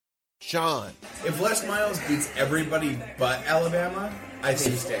Sean. If Les Miles beats everybody but Alabama, I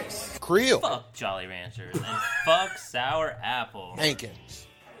think he stays. Creel. Fuck Jolly Ranchers and fuck Sour Apple. Hankins.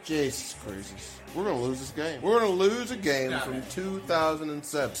 Jesus Christ. We're going to lose this game. We're going to lose a game from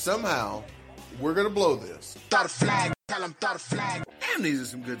 2007. Somehow, we're going to blow this. Throw the flag. Tell them throw the flag. Damn, these are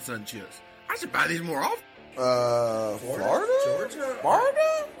some good sun chips. I should buy these more often. Florida? Georgia?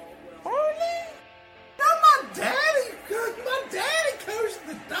 Florida? My daddy coached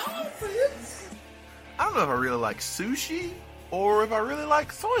the Dolphins. I don't know if I really like sushi or if I really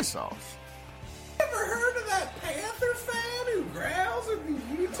like soy sauce. Ever heard of that Panther fan who growls in the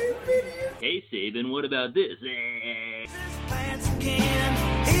YouTube videos? Hey, Saban, what about this? Pants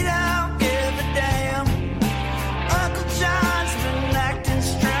again, he don't give a damn. Uncle John's been acting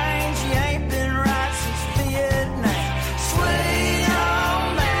strange. He ain't been right since Vietnam. Swing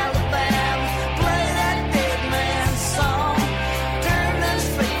on Alabama, play that dead man song. Turn those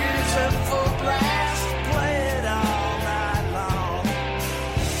speakers up full blast, play it all night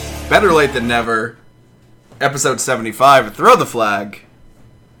long. Better late than never. Episode 75, Throw the Flag.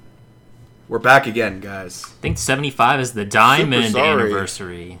 We're back again, guys. I think 75 is the diamond sorry.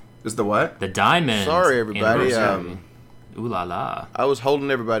 anniversary. Is the what? The diamond. Sorry, everybody. anniversary. Ooh la la. I was holding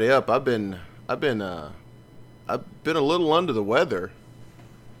everybody up. I've been a little under the weather.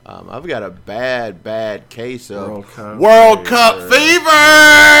 I've got a bad case of World Cup fever.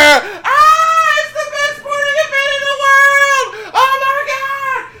 It's the best sporting event in the world. Oh my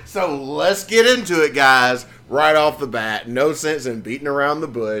God! So let's get into it, guys. Right off the bat, no sense in beating around the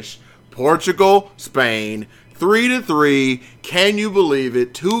bush. Portugal, Spain, 3-3. Can you believe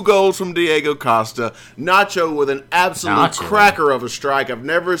it? 2 goals from Diego Costa. Nacho with an absolute cracker of a strike. I've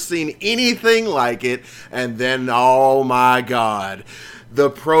never seen anything like it. And then, oh my God, the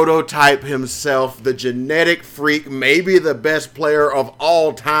prototype himself, the genetic freak, maybe the best player of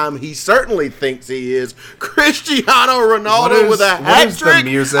all time. He certainly thinks he is. Cristiano Ronaldo with a hat trick. What is the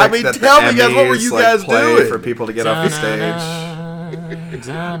music I mean, that tell the me, guys, what were Emmys, you like, guys play doing? for people to get off the stage?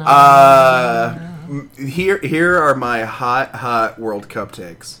 Here are my hot World Cup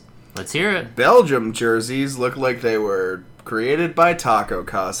takes. Let's hear it. Belgium jerseys look like they were created by Taco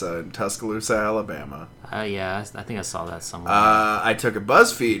Casa in Tuscaloosa, Alabama. Yeah, I think I saw that somewhere. I took a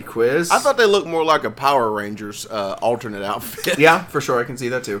BuzzFeed quiz. I thought they looked more like a Power Rangers alternate outfit. Yeah, for sure. I can see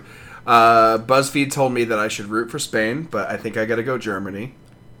that too. BuzzFeed told me that I should root for Spain, but I think I got to go Germany.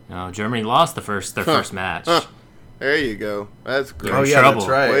 No, Germany lost their first match. There you go. That's great. Oh, yeah, trouble.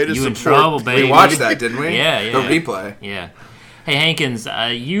 that's right. Way to You in support. trouble, baby. We watched that, didn't we? Yeah. The replay. Yeah. Hey, Hankins,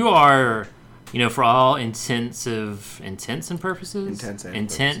 you are, for all intents and purposes?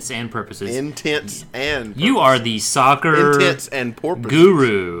 Intense and You are the soccer Intents and porpoises.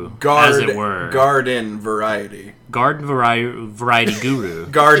 guru, as it were. Garden variety. Garden variety guru.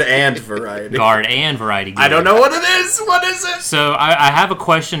 Guard and variety. Guard and variety guru. I don't know what it is. What is it? So I have a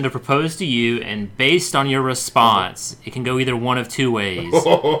question to propose to you, and based on your response, it can go either one of two ways.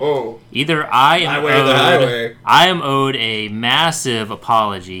 Either I am owed a massive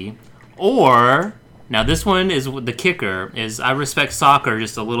apology, or now this one is the kicker: is I respect soccer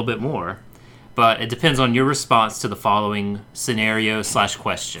just a little bit more, but it depends on your response to the following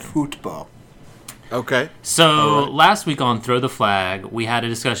scenario/question. Football. Okay. So last week on Throw the Flag, we had a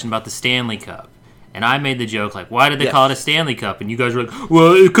discussion about the Stanley Cup. And I made the joke, like, why did they call it a Stanley Cup? And you guys were like,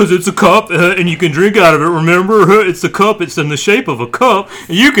 well, because it's a cup, and you can drink out of it, remember? It's a cup, it's in the shape of a cup,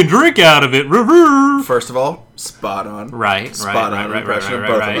 and you can drink out of it. First of all, spot on. Right. Spot on impression of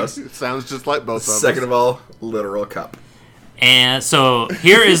both of us. It sounds just like both of us. Second of all, literal cup. And so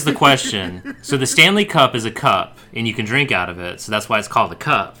here is the question. So the Stanley Cup is a cup, and you can drink out of it, so that's why it's called a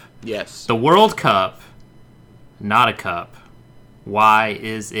cup. Yes. The World Cup, not a cup. Why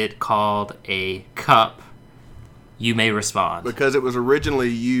is it called a cup? You may respond. Because it was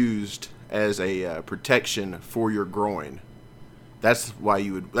originally used as a protection for your groin. That's why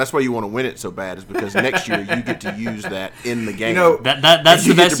you want to win it so bad, is because next year you get to use that in the game. That's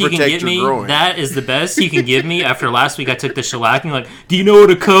the best you can get me. Groin. That is the best you can give me. After last week, I took the shellacking. Like, do you know what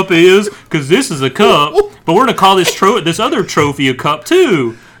a cup is? Because this is a cup, but we're gonna call this other trophy a cup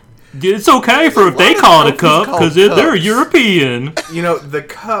too. It's okay if they call it a cup because they're European. The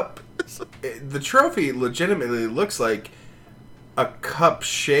cup, the trophy legitimately looks like a cup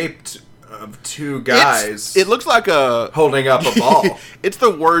shaped of two guys. It looks like holding up a ball. It's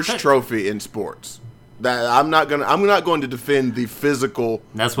the worst trophy in sports. I'm not going to defend the physical.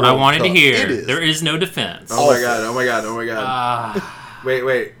 That's what I wanted to hear. There is no defense. Oh my god.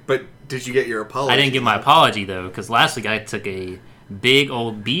 Wait, but did you get your apology? I didn't get my apology though, because last week I took a big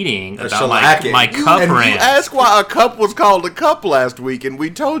old beating about shellacking. my cup And rant. you asked why a cup was called a cup last week, and we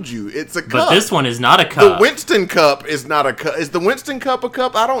told you it's a cup. But this one is not a The cup. Winston Cup is not a cup. Is the Winston Cup a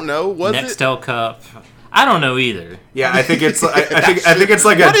cup? I don't know. Was it? Nextel Cup. I don't know either. Yeah, I think it's I think it's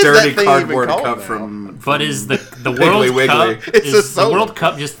like a What is dirty that thing cardboard even called cup now? from. But is the Wiggly World Wiggly. Cup It's a is the soda. World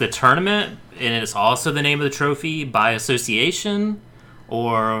Cup just the tournament, and it's also the name of the trophy by association,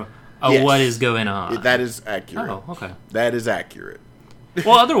 or Yes. what is going on? That is accurate. Oh, okay. That is accurate.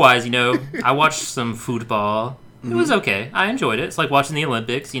 Well, otherwise, I watched some football. It was okay. I enjoyed it. It's like watching the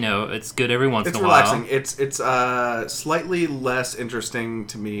Olympics. It's good every once It's in a relaxing. while. It's slightly less interesting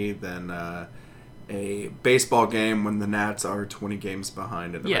to me than a baseball game when the Nats are 20 games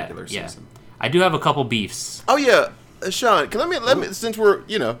behind in the regular season. I do have a couple beefs. Oh yeah, Sean. Let me since we're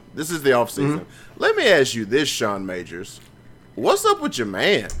this is the off season. Let me ask you this, Sean Majors. What's up with your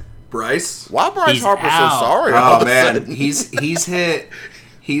man? Bryce? Why Bryce He's Harper out. so sorry? all Oh of a man, sudden? he's hit.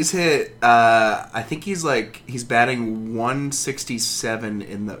 I think he's batting 167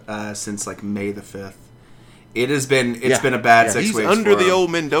 in the since like May the 5th. It's been a bad 6 He's weeks. under for the him.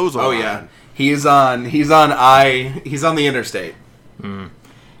 old Mendoza. Oh line. yeah, he's on the interstate.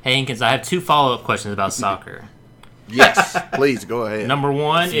 Hey, Hankins, I have 2 follow-up questions about soccer. Yes, please go ahead. Number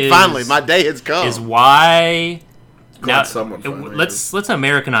 1 is Finally, my day has come. is why. Glad someone finally let's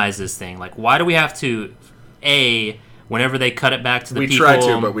Americanize this thing. Like, why do we have to? Whenever they cut it back to the We people, tried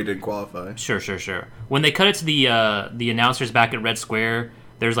to, but we didn't qualify. Sure. When they cut it to the announcers back at Red Square,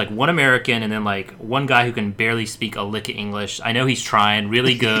 there's like one American and then like one guy who can barely speak a lick of English. I know he's trying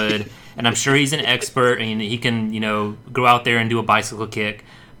really good, and I'm sure he's an expert and he can go out there and do a bicycle kick.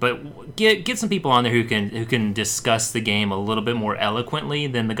 But get some people on there who can discuss the game a little bit more eloquently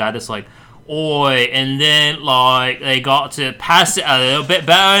than the guy that's like, oi, and then like they got to pass it a little bit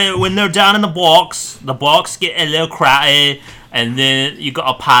better when they're down in the box. The box get a little crowded, and then you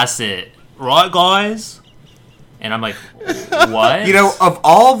got to pass it, right, guys? And I'm like, what? Of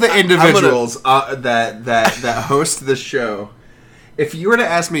all the individuals that host this show, if you were to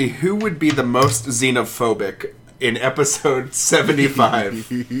ask me who would be the most xenophobic in episode 75,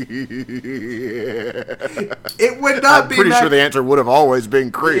 it would not I'm be. pretty sure the answer would have always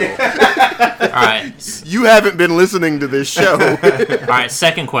been Creole. All right, You haven't been listening to this show. all right.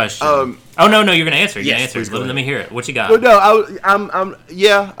 Second question. Oh no, you're gonna answer. You're yes, gonna please answer. go Let me hear it. What you got? But no,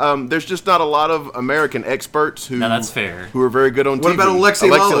 there's just not a lot of American experts who. No, that's fair. Who are very good on TV. What about Alexi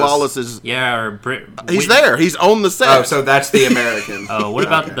Lawless? is. Yeah, or He's there. He's on the set. Oh, so that's the American. Oh, what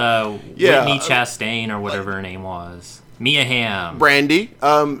about the Yeah, Whitney Chastain or whatever her name was? Mia Hamm. Brandy.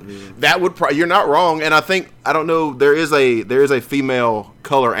 That would. You're not wrong. And I don't know. There is a female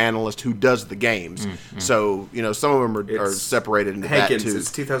color analyst who does the games. So some of them are It's separated into Hankins, that too.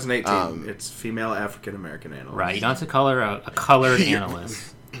 it's 2018. It's female African American analyst. Right, you don't have to color a colored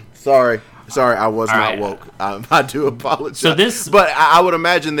analyst. Sorry, I was All not right. woke. I do apologize. So this- but I would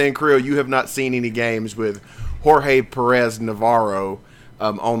imagine then, Creel, you have not seen any games with Jorge Perez Navarro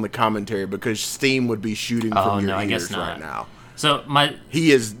on the commentary because steam would be shooting from your I ears guess not. right now. So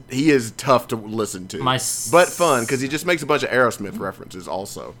He is tough to listen to, but fun because he just makes a bunch of Aerosmith references.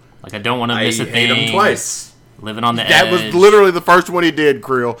 Also, I don't want to I miss a hate thing. him twice. Living on the that edge. was literally the first one he did.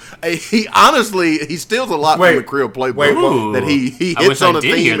 Creel, he steals a lot Wait, from the Creel playbook wait, that he I hits wish on I a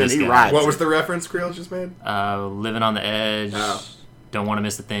did hear theme and this he guy. writes. What it. was the reference Creel just made? Living on the edge. Oh. Don't want to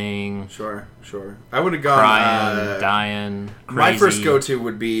miss a thing. Sure. I would have gone. Crying, dying, crazy. My first go-to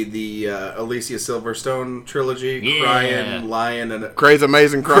would be the Alicia Silverstone trilogy: Yeah. Crying, Lion, and Crazy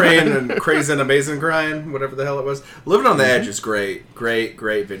Amazing Crying Crying. and Crazy and Amazing Crying, whatever the hell it was. Living on the Edge is great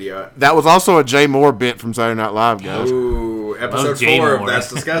video. That was also a Jay Moore bit from Saturday Night Live, guys. Ooh, episode Jay 4 Moore. of That's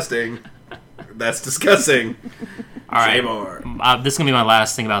Disgusting. That's disgusting. All right. Jay Moore. This is gonna be my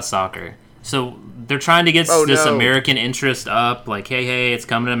last thing about soccer. So they're trying to get this American interest up, like, hey, it's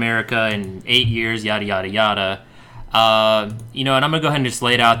coming to America in 8 years, yada yada yada. And I'm gonna go ahead and just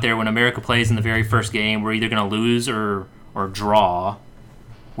lay it out there. When America plays in the very first game, we're either gonna lose or draw.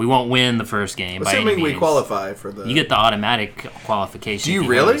 We won't win the first game. by any Assuming we means. qualify for the. You get the automatic qualification. Do you if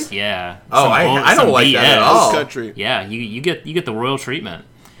really? lose. Yeah. Oh, I don't like that at BS. all. This country. Yeah, you get the royal treatment.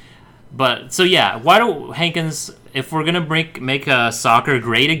 But so yeah, why do Hankins? If we're gonna make soccer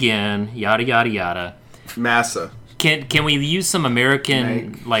great again, yada yada yada. Massa. Can we use some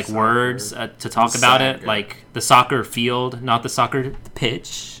American Make words to talk about it, like the soccer field, not the soccer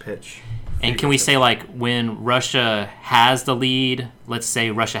pitch? And can we say like when Russia has the lead? Let's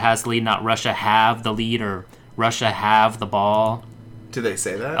say Russia has the lead, not Russia have the lead or Russia have the ball. Do they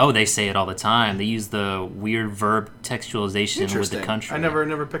say that? Oh, they say it all the time. They use the weird verb textualization with the country. I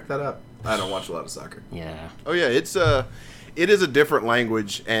never picked that up. I don't watch a lot of soccer. Yeah. Oh yeah, it is a different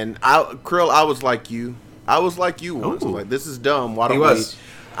language. And Krill, I was like you. Once. I was like, this is dumb. Why don't we?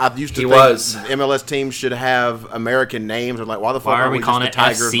 I used to think MLS teams should have American names. Or like, why the fuck are we calling just it the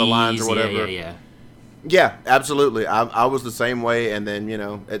Tigers, FCs? the Lions, or whatever? Yeah, absolutely. I was the same way, and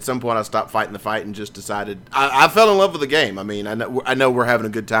then at some point I stopped fighting the fight and just decided I fell in love with the game. I mean, I know we're having a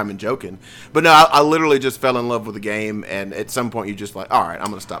good time and joking, but no, I literally just fell in love with the game, and at some point you just like, all right, I'm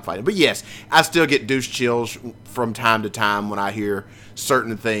going to stop fighting. But yes, I still get douche chills from time to time when I hear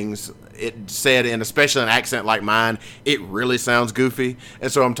certain things it said, and especially an accent like mine, it really sounds goofy.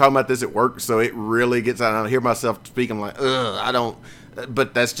 And so I'm talking about this at work, so it really gets out. I hear myself speaking like, I don't.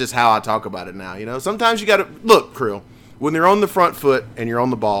 But that's just how I talk about it now. Sometimes you got to look, Krill. When you're on the front foot and you're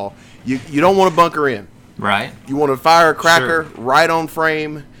on the ball, you don't want to bunker in. Right. You want to fire a cracker right on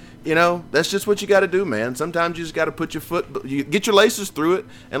frame. That's just what you got to do, man. Sometimes you just got to put you get your laces through it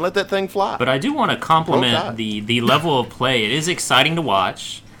and let that thing fly. But I do want to compliment the level of play. It is exciting to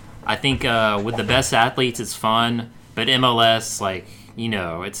watch. I think with the best athletes, it's fun. But MLS,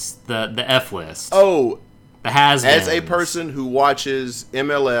 it's the F list. Oh. As a person who watches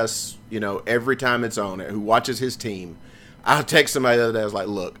MLS, every time it's on, who watches his team, I text somebody the other day. I was like,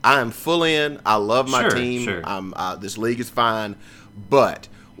 "Look, I am full in. I love my team. Sure. This league is fine, but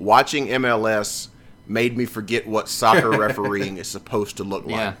watching MLS made me forget what soccer refereeing is supposed to look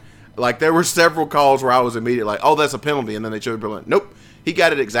like. Yeah. Like there were several calls where I was immediately like, "Oh, that's a penalty," and then they showed me like, "Nope, he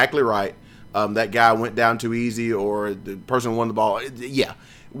got it exactly right. That guy went down too easy, or the person won the ball." Yeah.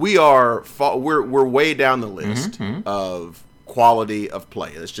 We're way down the list of quality of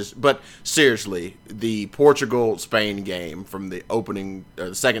play. But seriously, the Portugal-Spain game from the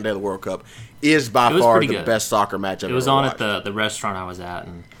the second day of the World Cup is by far the best soccer match I've ever watched. It was on at the restaurant I was at,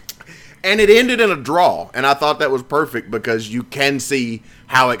 and it ended in a draw, and I thought that was perfect because you can see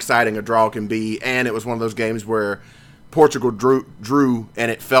how exciting a draw can be, and it was one of those games where Portugal drew,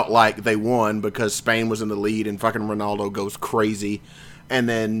 and it felt like they won because Spain was in the lead, and fucking Ronaldo goes crazy. And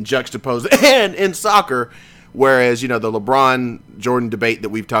then juxtaposed, and in soccer, whereas, the LeBron-Jordan debate that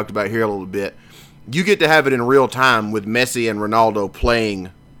we've talked about here a little bit, you get to have it in real time with Messi and Ronaldo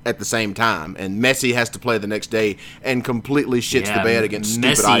playing at the same time. And Messi has to play the next day and completely shits the bed against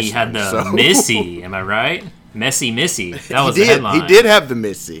stupid Iceland. Messi had the Missy, am I right? Missy. That was the headline. He did have the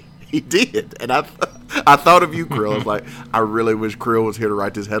Missy. He did. And I thought of you, Krill. I was like, I really wish Krill was here to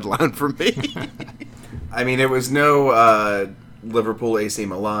write this headline for me. I mean, it was no... Liverpool AC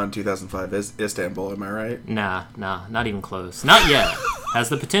Milan 2005 Istanbul, am I right? Nah, not even close. Not yet. Has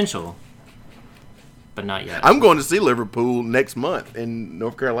the potential, but not yet. I'm going to see Liverpool next month in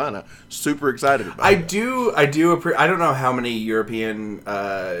North Carolina. Super excited about it. I don't know how many European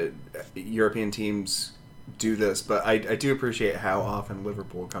teams do this, but I do appreciate how often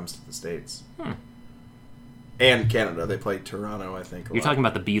Liverpool comes to the States. And Canada. They play Toronto, I think. You're talking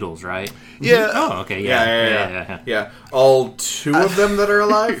about the Beatles, right? Yeah. Oh, okay. Yeah. All two of them that are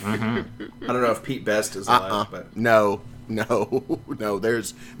alive? I don't know if Pete Best is alive, but... No.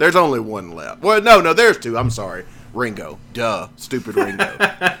 There's only one left. Well, no, there's two. I'm sorry. Ringo. Duh. Stupid Ringo.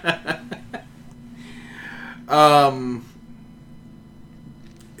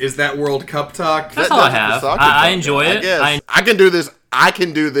 Is that World Cup talk? That's all I have. I enjoy it. I can do this. I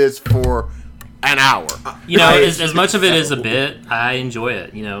can do this for... an hour. As much of it as a bit, I enjoy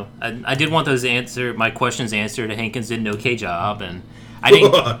it. I did want my questions answered. Hankins did an okay job, and I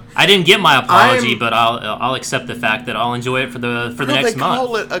didn't get my apology, but I'll accept the fact that I'll enjoy it for the next month. They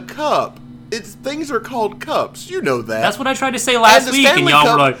call it a cup. Things are called cups. You know that. That's what I tried to say last week, and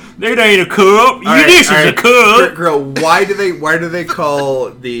y'all were like, "It ain't a cup. This is a cup." Girl, why do they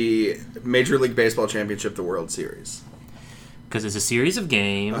call the Major League Baseball Championship the World Series? Because it's a series of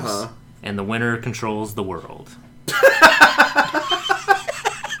games. And the winner controls the world. It's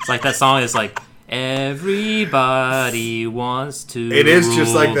like that song is like, everybody wants to It is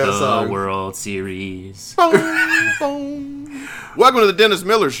just like that the song. World Series. Boom, boom. Welcome to the Dennis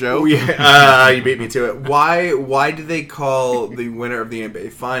Miller Show. You beat me to it. Why do they call the winner of the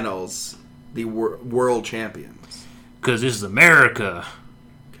NBA Finals the world champions? Because this is America.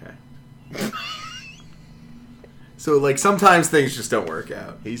 Okay. So, sometimes things just don't work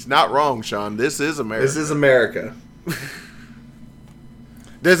out. He's not wrong, Sean. This is America. This is America.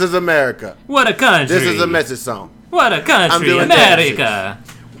 This is America. What a country. This is a Messi song. What a country, America.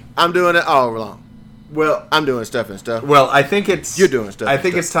 I'm doing it all along. Well, I'm doing stuff and stuff. Well, I think it's... You're doing stuff. I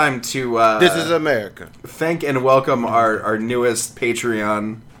think it's time to... this is America. Thank and welcome our newest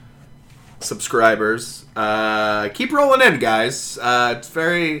Patreon subscribers. Keep rolling in, guys. It's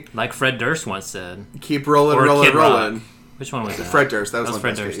very... Like Fred Durst once said. Keep rolling. Which one was that? Fred Durst. That was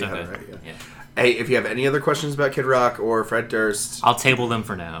Fred Durst. Durst. Okay. Right, Hey, if you have any other questions about Kid Rock or Fred Durst, I'll table them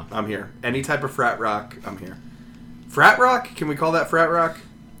for now. I'm here. Any type of frat rock, I'm here. Frat rock? Can we call that frat rock?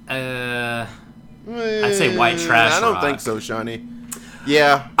 I'd say white trash I don't rock. think so, Shawnee.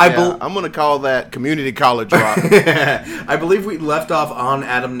 Yeah, I'm going to call that community college rock. I believe we left off on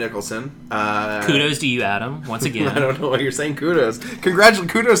Adam Nicholson. Kudos to you, Adam, once again. I don't know why you're saying kudos.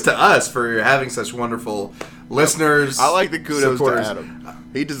 Kudos to us for having such wonderful listeners. I like the kudos supporters. to Adam.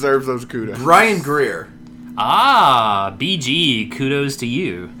 He deserves those kudos. Brian Greer. BG, kudos to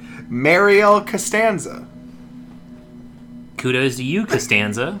you. Mariel Costanza. Kudos to you,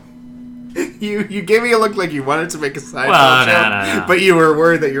 Costanza. You gave me a look like you wanted to make a side no. but you were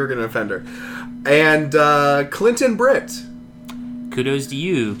worried that you were going to offend her. And Clinton Britt. Kudos to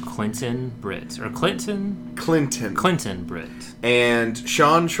you, Clinton Britt. Or Clinton? Clinton Britt. And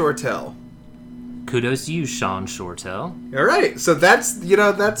Sean Shortell. Kudos to you, Sean Shortell. All right, so that's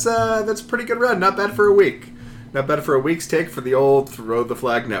a pretty good run. Not bad for a week. Not bad for a week's take for the old Throw the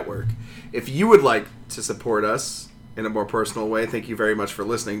Flag Network. If you would like to support us in a more personal way, thank you very much for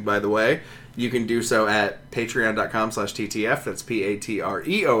listening, by the way. You can do so at patreon.com/TTF. That's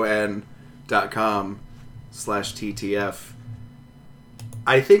patreon.com/TTF.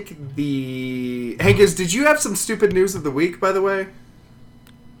 I think Hankins, did you have some stupid news of the week, by the way?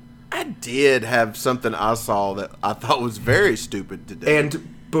 I did have something I saw that I thought was very stupid today.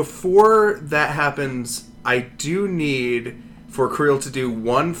 And before that happens, I do need for Creel to do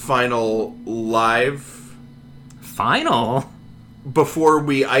one final live... Final? Before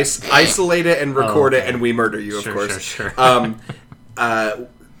we isolate it and record it and we murder you, of course. Sure.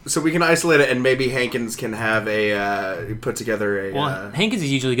 So we can isolate it and maybe Hankins can have put together a... Well, Hankins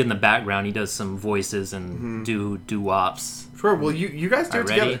is usually good in the background. He does some voices and do-wops. Sure, well, you guys do it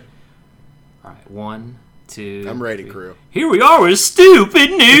ready? together. All right, 1, 2... I'm ready, crew. Here we are with stupid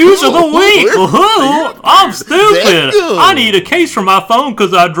news of the week. I'm stupid. I need a case for my phone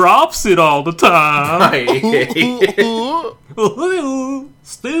because I drops it all the time.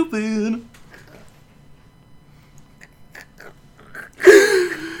 Stupid.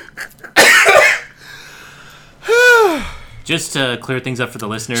 Just to clear things up for the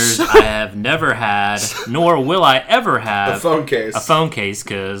listeners, I have never had, nor will I ever have, A phone case,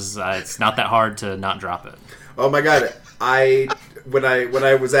 because it's not that hard to not drop it. Oh my god! When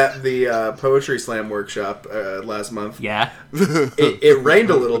I was at the poetry slam workshop last month, Yeah. it rained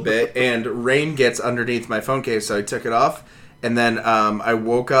a little bit, and rain gets underneath my phone case, so I took it off, and then I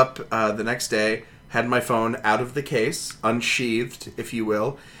woke up the next day, had my phone out of the case, unsheathed, if you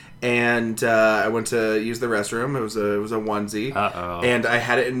will. And I went to use the restroom. It was a onesie, and I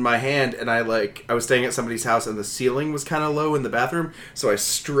had it in my hand. And I was staying at somebody's house, and the ceiling was kind of low in the bathroom. So I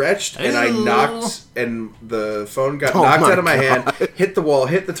stretched and I knocked, and the phone got knocked out of my hand, hit the wall,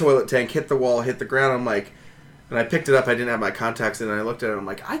 hit the toilet tank, hit the wall, hit the ground. I'm like, and I picked it up. I didn't have my contacts in, and I looked at it. I'm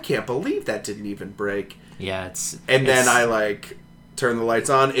like, I can't believe that didn't even break. Yeah, then I turned the lights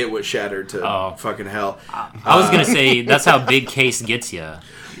on. It was shattered to fucking hell. I was gonna say that's how big case gets you.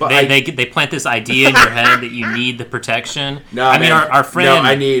 But they plant this idea in your head that you need the protection. No, I mean our friend. No,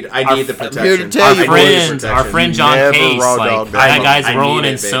 I need the protection. I'm here to tell you, our friend John Never Case, raw like dog that guy's I rolling need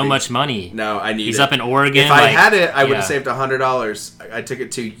in it, so baby. much money. No, I need He's it. up in Oregon. If I had it, I would have yeah. saved $100. I took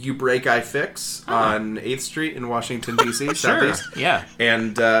it to You Break I Fix on 8th Street in Washington, D.C. Sure, Southeast. yeah.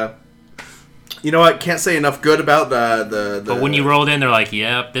 And you know what? Can't say enough good about the But when you rolled in, they're like,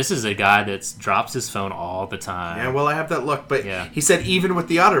 "Yep, this is a guy that drops his phone all the time." Yeah, well, I have that look. But Yeah. he said even with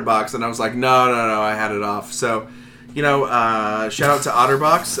the OtterBox, and I was like, no, I had it off. So, shout out to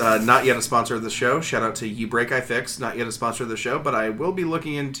OtterBox, not yet a sponsor of the show. Shout out to You Break I Fix, not yet a sponsor of the show. But I will be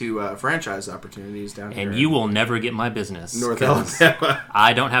looking into franchise opportunities down here. And you will never get my business. North 'cause Alabama.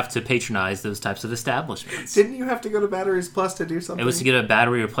 I don't have to patronize those types of establishments. Didn't you have to go to Batteries Plus to do something? It was to get a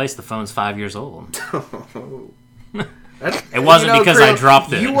battery replaced. The phone's 5 years old. That's, It wasn't because I Creel,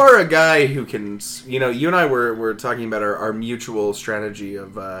 dropped it. You are a guy who can, you and I were talking about our mutual strategy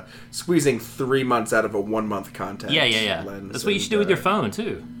of squeezing 3 months out of a 1 month contact. Yeah. lens, That's what you should do with your phone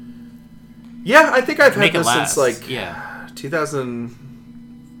too. Yeah, I think I've Make had it this last. since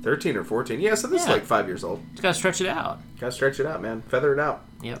 2013 or 14. Yeah, so this Yeah. is 5 years old. Just gotta stretch it out. Gotta stretch it out, man. Feather it out.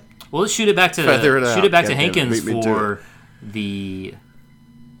 Yep. Well, let's shoot it back to Feather it out. shoot it back to Goddamn it, Hankins beat me to for the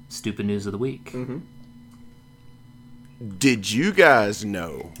stupid news of the week. Mm-hmm. Did you guys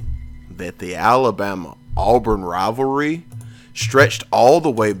know that the Alabama-Auburn rivalry stretched all the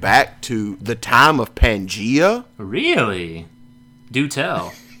way back to the time of Pangea? Really? Do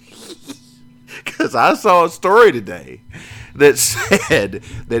tell. Because I saw a story today that said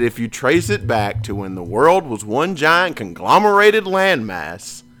that if you trace it back to when the world was one giant conglomerated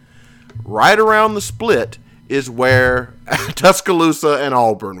landmass, right around the split is where Tuscaloosa and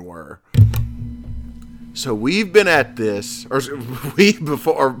Auburn were. So we've been at this, or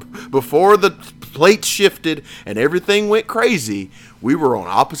before the plate shifted and everything went crazy, we were on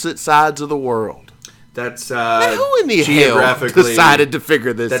opposite sides of the world. That's now, who in the hell decided to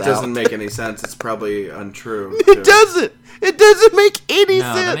figure this out? That doesn't make any sense. It's probably untrue. It doesn't. It doesn't make any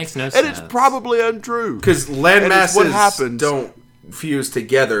sense. That makes no and sense. It's probably untrue. Because land masses what happens. Don't fuse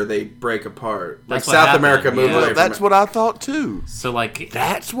together; they break apart. That's like what South happened, America moved yeah. away from That's it. what I thought too. So like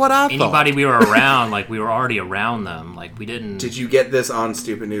That's what I thought. anybody we were around, like we were already around them. Like we didn't. Did you get this on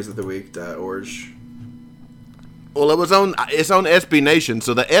stupidnewsoftheweek.org? Well, it's on SB Nation,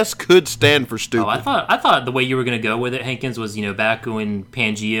 so the S could stand for stupid. Oh, I thought the way you were gonna go with it, Hankins, was back when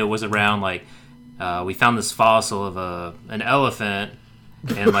Pangea was around. Like we found this fossil of an elephant,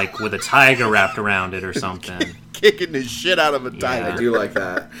 and like with a tiger wrapped around it or something. Kicking the shit out of a tiger. Yeah. I do like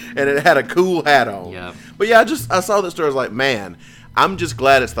that. And it had a cool hat on. Yeah. But yeah, I saw this story. I was like, man, I'm just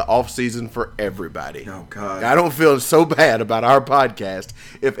glad it's the off season for everybody. Oh God. I don't feel so bad about our podcast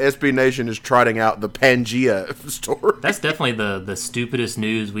if SB Nation is trotting out the Pangea story. That's definitely the stupidest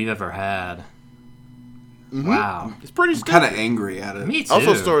news we've ever had. Wow. It's pretty I'm stupid. kind of angry at it. Me too.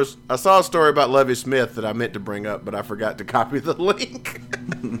 Also, I saw a story about Lovie Smith that I meant to bring up, but I forgot to copy the link.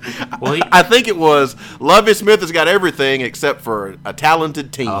 Well, I think it was Lovie Smith has got everything except for a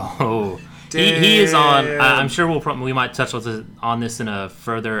talented team. Oh, he is on. I'm sure we might touch on this in a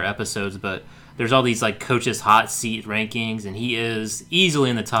further episodes, but there's all these like coaches' hot seat rankings, and he is easily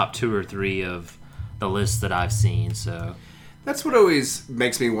in the top 2 or 3 of the lists that I've seen. So That's what always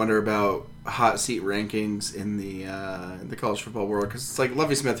makes me wonder about hot seat rankings in the college football world, because it's like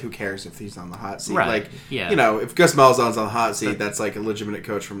Lovie Smith, who cares if he's on the hot seat? Right, Like, yeah. if Gus Malzahn's on the hot seat, that's like a legitimate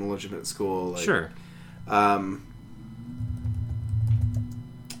coach from a legitimate school. Like, sure.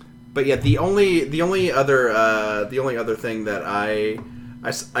 But yeah, the only other thing that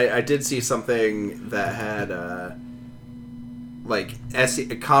I did see something that had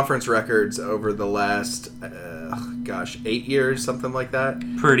like conference records over the last 8 years, something like that.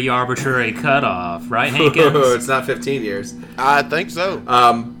 Pretty arbitrary cutoff, right, Hankins? It's not 15 years. I think so.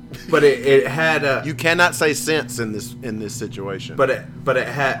 But it had You cannot say since in this situation. but it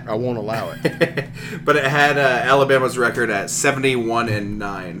had I won't allow it. but it had Alabama's record at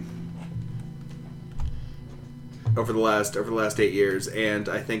 71-9 over the last 8 years, and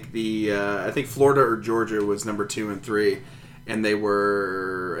I think I think Florida or Georgia was number 2 and 3, and they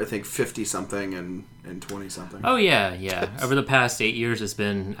were I think 50 something and 20 something. Oh yeah. Over the past 8 years, it's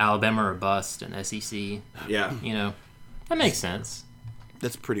been Alabama or bust and SEC. Yeah. That makes sense.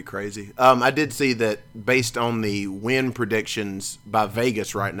 That's pretty crazy. I did see that based on the win predictions by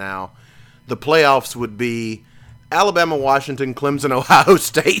Vegas right now, the playoffs would be Alabama, Washington, Clemson, Ohio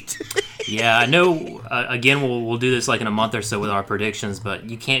State. Yeah, I know. Again, we'll do this like in a month or so with our predictions, but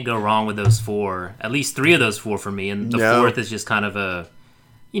you can't go wrong with those 4. At least 3 of those 4 for me, and the 4th is just kind of a,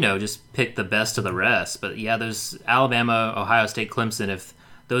 just pick the best of the rest. But yeah, there's Alabama, Ohio State, Clemson. If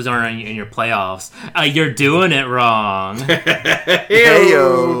those aren't in your playoffs, you're doing it wrong.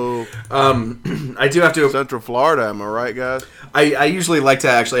 Heyo. I do have to. Central Florida, am I right, guys? I usually like to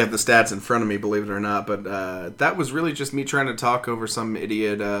actually have the stats in front of me, believe it or not, but that was really just me trying to talk over some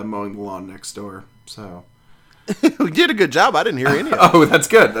idiot mowing the lawn next door. So We did a good job. I didn't hear any of it. oh, that's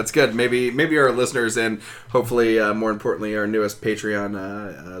good. That's good. Maybe our listeners and hopefully, more importantly, our newest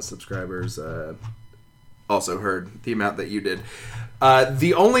Patreon subscribers also heard the amount that you did.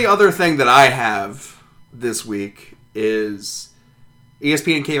 The only other thing that I have this week is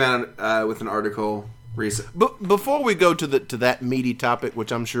ESPN came out with an article recently. But before we go to that meaty topic,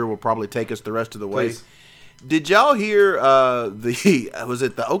 which I'm sure will probably take us the rest of the way, Please. did y'all hear was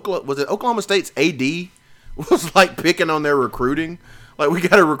it Oklahoma State's AD was like picking on their recruiting? Like, we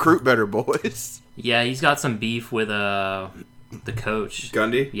got to recruit better, boys. Yeah, he's got some beef with the coach.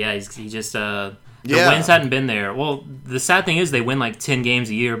 Gundy? Yeah, he just the wins hadn't been there. Well, the sad thing is they win like 10 games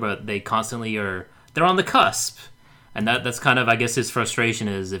a year, but they constantly they're on the cusp. And that's kind of, I guess, his frustration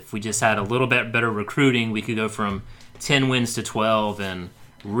is if we just had a little bit better recruiting, we could go from 10 wins to 12 and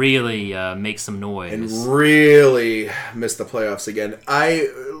really make some noise. And really miss the playoffs again.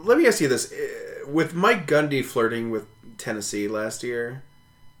 Let me ask you this. With Mike Gundy flirting with Tennessee last year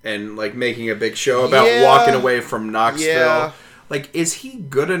and like making a big show about walking away from Knoxville, like, is he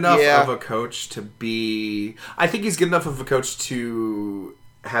good enough of a coach to be... I think he's good enough of a coach to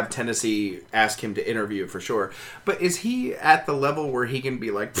have Tennessee ask him to interview for sure. But is he at the level where he can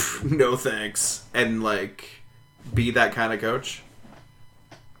be like, no thanks, and like be that kind of coach?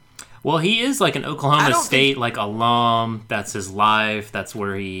 Well, he is like an Oklahoma State like alum. That's his life. That's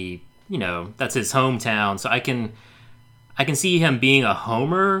where he that's his hometown. So I can see him being a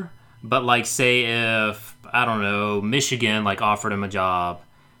homer, but like say if, I don't know, Michigan like offered him a job.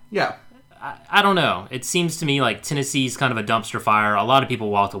 Yeah. I don't know. It seems to me like Tennessee's kind of a dumpster fire. A lot of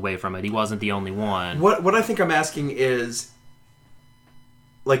people walked away from it. He wasn't the only one. What I think I'm asking is,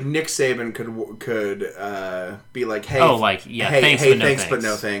 like, Nick Saban could be like, hey, thanks, but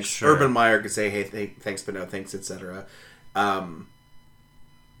no thanks. Sure. Urban Meyer could say, hey, thanks, but no thanks, etc. But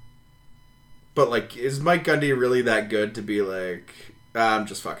like, is Mike Gundy really that good to be like, I'm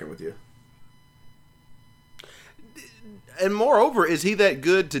just fucking with you? And moreover, is he that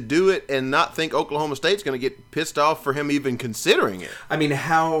good to do it and not think Oklahoma State's going to get pissed off for him even considering it? I mean,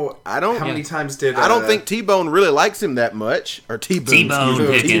 how many times did... I don't think T-Bone really likes him that much. Or T-Bone.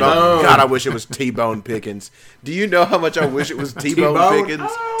 Pickens. T-Bone. God, I wish it was T-Bone Pickens. Do you know how much I wish it was T-Bone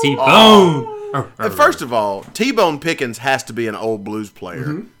Pickens? T-Bone! Oh. First of all, T-Bone Pickens has to be an old blues player.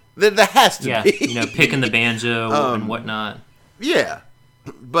 Mm-hmm. There has to be. Picking the banjo and whatnot. Yeah.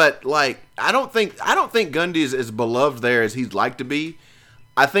 But like, I don't think Gundy is as beloved there as he'd like to be.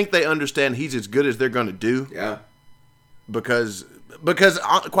 I think they understand he's as good as they're going to do. Yeah. Because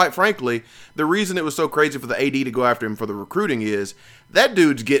quite frankly, the reason it was so crazy for the AD to go after him for the recruiting is that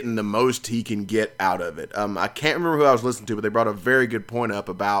dude's getting the most he can get out of it. I can't remember who I was listening to, but they brought a very good point up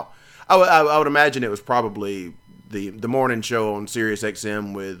about. I would imagine it was probably the morning show on Sirius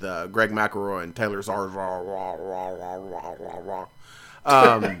XM with Greg McElroy and Taylor Zars.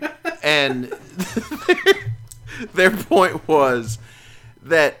 And their point was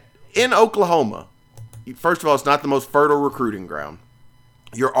that in Oklahoma, first of all, it's not the most fertile recruiting ground.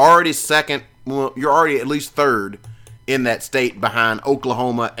 You're already second. Well, you're already at least third in that state behind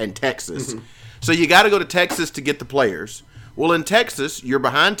Oklahoma and Texas. Mm-hmm. So you got to go to Texas to get the players. Well, in Texas, you're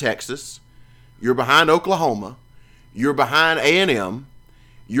behind Texas. You're behind Oklahoma. You're behind A&M.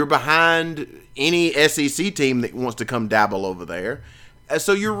 You're behind any SEC team that wants to come dabble over there.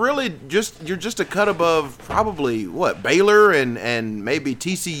 So you're really just a cut above probably Baylor and maybe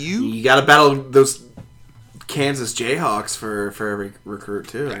TCU. You got to battle those Kansas Jayhawks for every recruit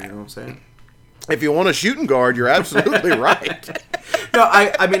too. You know what I'm saying? If you want a shooting guard, you're absolutely right. No,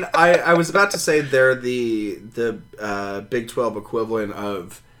 I mean I was about to say they're the Big 12 equivalent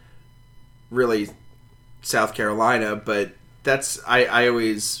of really South Carolina, but that's I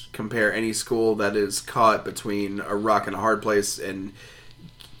always compare any school that is caught between a rock and a hard place and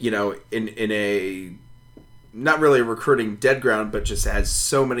in a not really a recruiting dead ground, but just has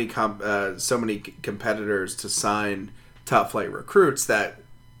so many competitors to sign top flight recruits that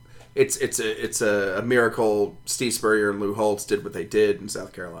it's a miracle Steve Spurrier and Lou Holtz did what they did in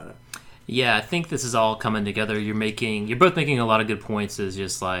South Carolina. Yeah, I think this is all coming together. You're both making a lot of good points. Is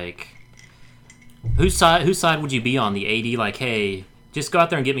just like whose side would you be on? The AD, like, hey, just go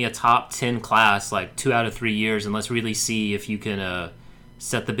out there and get me a top 10 class like 2 out of 3 years, and let's really see if you can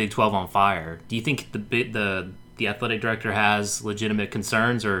set the Big 12 on fire. Do you think the athletic director has legitimate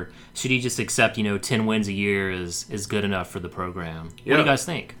concerns, or should he just accept 10 wins a year is good enough for the program? What do you guys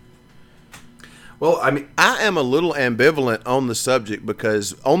think? Well, I mean, I am a little ambivalent on the subject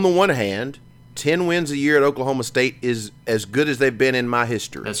because on the one hand, 10 wins a year at Oklahoma State is as good as they've been in my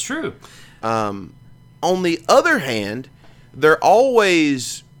history. That's true. On the other hand, they're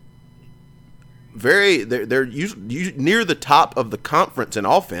always they're usually near the top of the conference in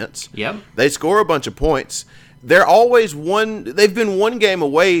offense. Yep. They score a bunch of points. They're always they've been one game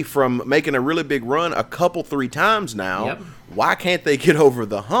away from making a really big run 3 times now. Yep. Why can't they get over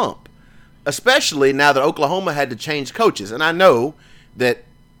the hump? Especially now that Oklahoma had to change coaches. And I know that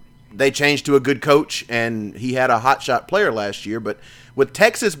they changed to a good coach and he had a hotshot player last year, but with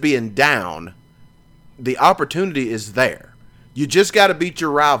Texas being down, the opportunity is there. You just got to beat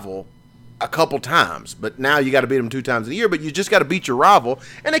your rival a couple times, but now you got to beat them 2 times a year, but you just got to beat your rival,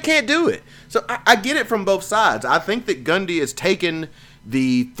 and they can't do it. So I get it from both sides. I think that Gundy has taken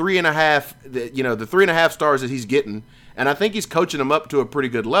the 3.5, the 3.5 stars that he's getting, and I think he's coaching them up to a pretty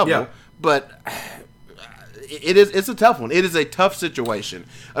good level, yeah. But it's a tough one. It is a tough situation,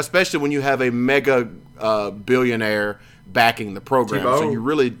 especially when you have a mega billionaire backing the program.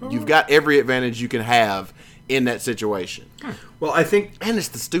 T-Bone. So you've got every advantage you can have in that situation. Well, I think, and it's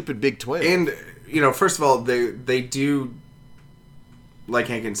the stupid Big 12. And first of all, they do, like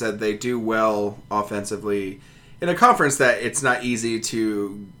Hankin said, they do well offensively in a conference that it's not easy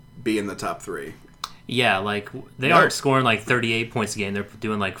to be in the top 3. Yeah, like they aren't scoring like 38 points a game; they're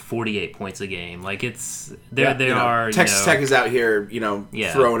doing like 48 points a game. Like they are. Texas Tech is out here,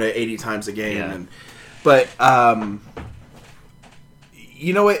 throwing it 80 times a game, Yeah. But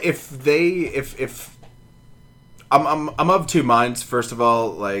you know what? If I'm of two minds. First of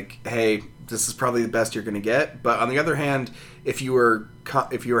all, like, hey, this is probably the best you're going to get. But on the other hand, if you were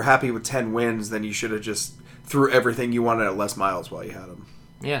happy with 10 wins, then you should have just threw everything you wanted at Les Miles while you had him.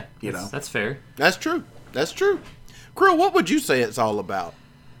 Yeah, that's fair. That's true. Krill, what would you say it's all about?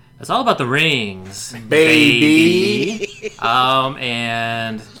 It's all about the rings, baby.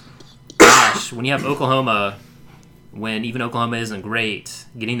 And gosh, when you have Oklahoma, when even Oklahoma isn't great,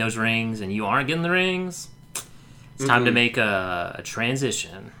 getting those rings and you aren't getting the rings, it's time to make a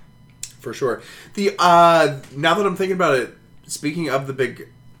transition. For sure. Now that I'm thinking about it, speaking of the Big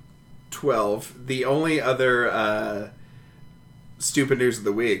 12, the only other stupid news of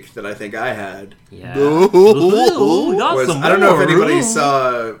the week that I think I had was, I don't know if anybody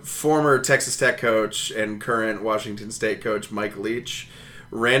saw former Texas Tech coach and current Washington State coach Mike Leach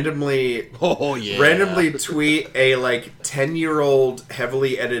randomly tweet a 10-year-old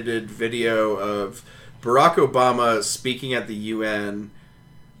heavily edited video of Barack Obama speaking at the UN.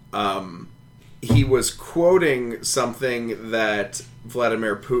 He was quoting something that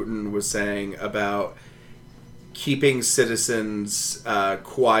Vladimir Putin was saying about keeping citizens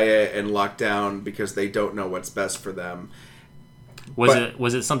quiet and locked down because they don't know what's best for them.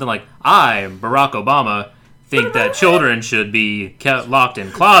 Was it something like, I, Barack Obama, think that children should be kept locked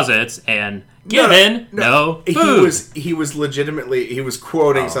in closets and given no food? He was legitimately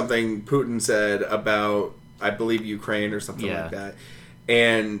quoting something Putin said about, I believe, Ukraine or something like that,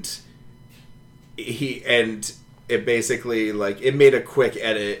 and it basically it made a quick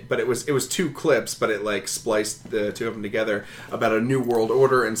edit, but it was 2 clips, but it spliced the 2 of them together about a new world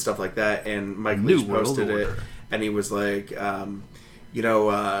order and stuff like that. And Mike Leach posted it, and he was like,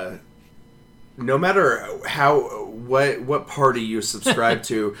 no matter what party you subscribe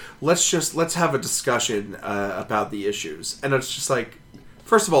to, let's have a discussion about the issues. And it's just like,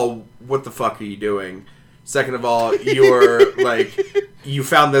 first of all, what the fuck are you doing? Second of all, you're you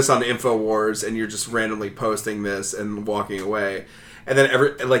found this on InfoWars and you're just randomly posting this and walking away. And then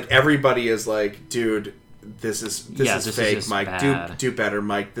everybody is like, dude, this is fake, Mike. Do better,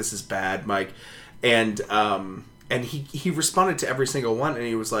 Mike. This is bad, Mike. And he responded to every single one, and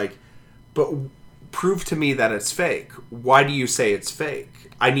he was like, but prove to me that it's fake. Why do you say it's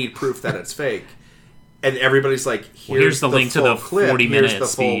fake? I need proof that it's fake. And everybody's like, here's the link to the 40-minute the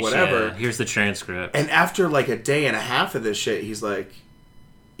speech. Whatever. Yeah, here's the transcript. And after a day and a half of this shit, he's like,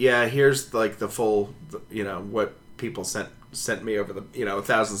 yeah, here's the full, what people sent me over the,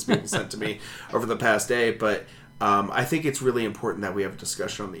 thousands of people sent to me over the past day. But I think it's really important that we have a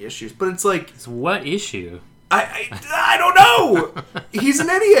discussion on the issues. But it's like, what issue? I don't know. He's an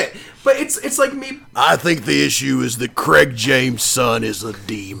idiot. But it's like me. I think the issue is that Craig James' son is a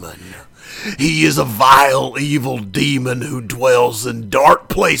demon. He is a vile, evil demon who dwells in dark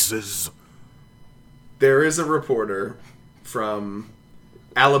places. There is a reporter from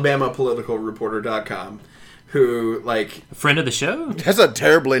AlabamaPoliticalReporter.com who, a friend of the show? That's a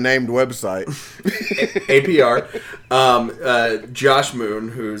terribly named website. APR. Josh Moon,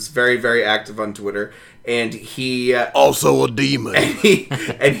 who's very, very active on Twitter. And he also a demon.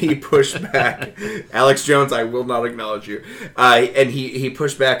 And he pushed back. Alex Jones, I will not acknowledge you. And he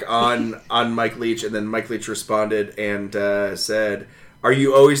pushed back on Mike Leach, and then Mike Leach responded and said, "Are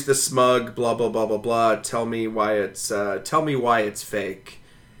you always the smug? Blah blah blah blah blah. Tell me why it's fake,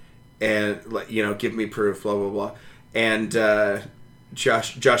 and give me proof. Blah blah blah." And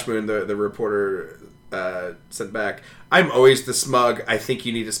Josh Moon, the reporter, sent back, "I'm always the smug. I think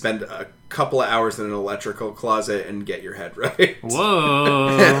you need to spend a couple of hours in an electrical closet and get your head right."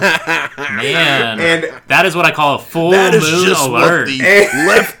 Whoa, man! And that is what I call a full that is moon just alert. What the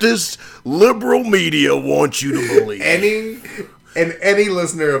leftist liberal media wants you to believe. Any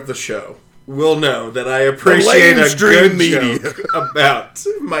listener of the show will know that I appreciate a good media joke about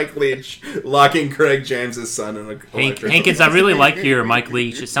Mike Leach locking Craig James' son in a Hankins, I really like your Mike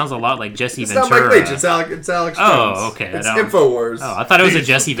Leach. It sounds a lot like Jesse Ventura. It's not Mike Leach, it's Alex Jones. Oh, okay. It's InfoWars. Oh, I thought it was a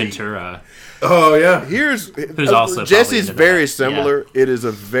Jesse Ventura. Oh, yeah. Who's also Jesse's very similar. Yeah. It is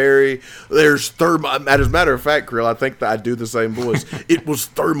there's thermite. As a matter of fact, Krill, I think that I do the same voice. It was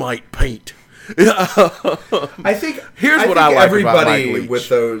thermite paint. I think everybody with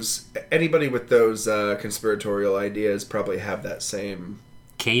those conspiratorial ideas probably have that same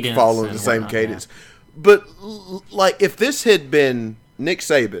cadence, following the same cadence. Yeah. But if this had been Nick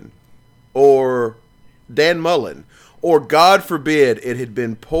Saban or Dan Mullen, or God forbid it had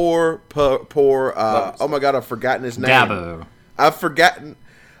been poor oh my God, I've forgotten his name. Dabo. I've forgotten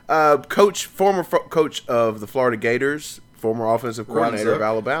former coach of the Florida Gators, former offensive coordinator of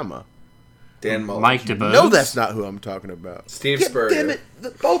Alabama. Dan Mullen. Mike DeBose. No, that's not who I'm talking about. Steve God Spurrier. damn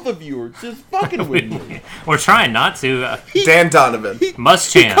it. Both of you are just fucking with me. We're trying not to. Dan Donovan. He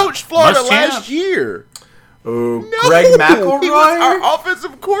Muschamp. coached Florida Muschamp. last year. Ooh, No, Greg he was McElroy? our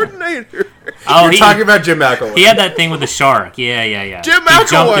offensive coordinator. Oh, You're talking about Jim McElroy. He had that thing with the shark. Yeah. Jim He jumped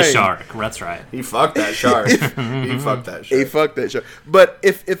the McElwain. shark. That's right. He fucked that shark. He fucked that He shark. fucked that show. But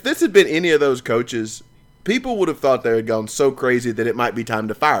if this had been any of those coaches, people would have thought they had gone so crazy that it might be time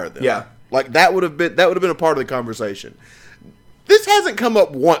to fire them. Yeah. Like that would have been a part of the conversation. This hasn't come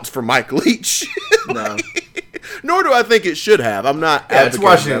up once for Mike Leach. No. Nor do I think it should have. I'm not. Yeah, it's advocating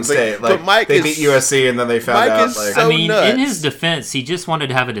Washington that. State. But Like, Mike they is, beat USC and then they found Mike out. is Like, so I mean, nuts. in his defense, he just wanted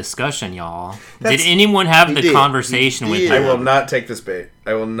to have a discussion, y'all. That's- Did anyone have He the did. conversation He with did. I him? will not take this bait.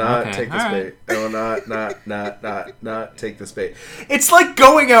 I will not Okay, take this all bait. right. I will not take this bait. It's like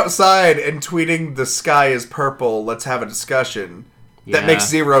going outside and tweeting "the sky is purple. Let's have a discussion." That Yeah. makes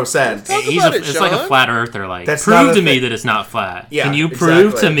zero sense. Talk He's about it's it, like a Sean. flat earther. Like, That's not prove a to me thing. that it's not flat. Yeah, Can you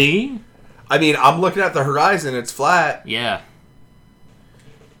prove exactly. to me? I mean, I'm looking at the horizon. It's flat. Yeah.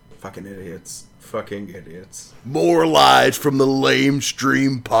 Fucking idiots. Fucking idiots. More lies from the Lame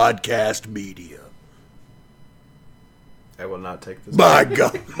Stream podcast media. I will not take this. My bait.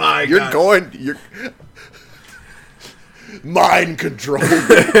 God, My God. You're mind control. All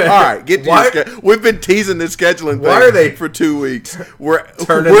right, get to Why- your we've been teasing this scheduling thing. Why are they for 2 weeks? We're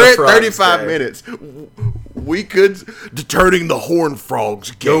turning we're the at frogs 35 gay? minutes. We could turning the horn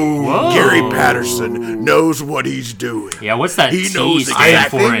frogs gay. Whoa. Gary Patterson knows what he's doing. Yeah, what's that He T knows stand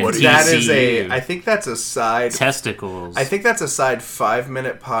exactly for in what TCU? That is I think that's a side. Testicles. I think that's a side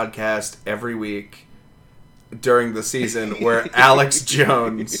 5-minute podcast every week during the season where Alex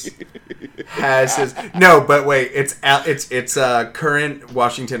Jones has his but wait, it's current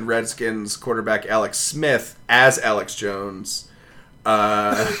Washington Redskins quarterback Alex Smith as Alex Jones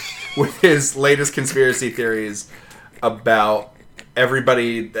with his latest conspiracy theories about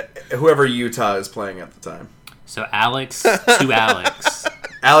whoever Utah is playing at the time. So Alex to Alex.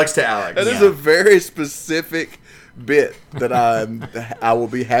 Alex to Alex. That is Yeah. a very specific bit that I will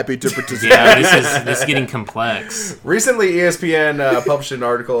be happy to participate. Yeah, this is getting complex. Recently, ESPN published an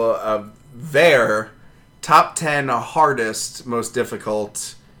article of their top 10 hardest, most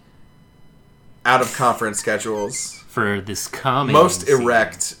difficult out-of-conference schedules. For this coming Most season.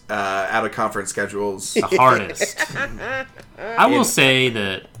 erect out-of-conference schedules. The hardest. I will say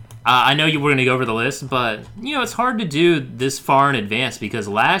that I know you were going to go over the list, but it's hard to do this far in advance because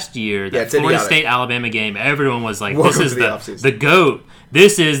last year the it's Florida idiotic. State Alabama game, everyone was like, Welcome "This is to the offseason. the GOAT.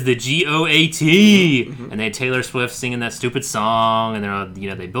 This is the GOAT." And they had Taylor Swift singing that stupid song, and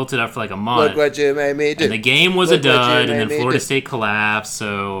they built it up for like a month. Look what you made me do. And the game was Look a what you dud, and made then me Florida do. State collapsed.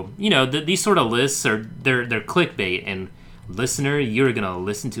 So these sort of lists they're clickbait. And listener, you're gonna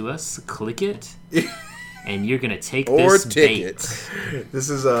listen to us, click it, and you're gonna take Or this tickets. bait. This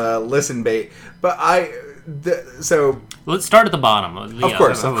is a listen bait. But so Let's start at the bottom. of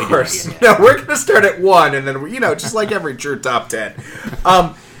course. Yeah. No, we're going to start at 1 and then, just like every true top 10.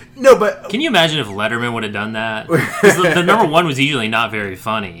 No, but Can you imagine if Letterman would have done that? 'Cause the number one was usually not very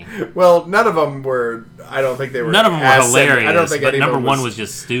funny. well, none of them were. I don't think they were. None of them were ascending- hilarious. I don't think but any of number them one was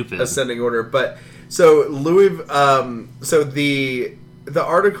just stupid. ascending order. But so so the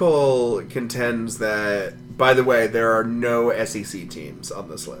article contends that, by the way, there are no SEC teams on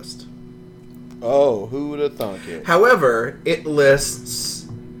this list. Oh, who would have thunk it? However, it lists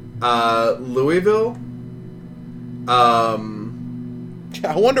Louisville.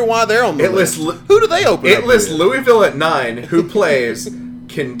 I wonder why they're on the It lists list. Who do they open up It lists with? Louisville at 9, who plays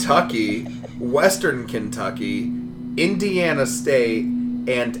Kentucky, Western Kentucky, Indiana State,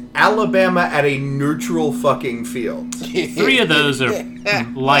 and Alabama at a neutral fucking field. 3 of those are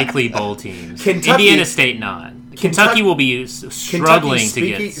likely bowl teams. Kentucky- Indiana State not. Kentucky will be struggling to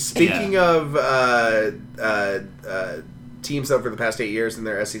get. Speaking of teams over the past 8 years in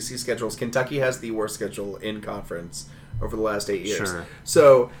their SEC schedules, Kentucky has the worst schedule in conference over the last 8 years. Sure.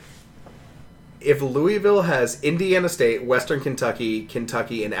 So if Louisville has Indiana State, Western Kentucky,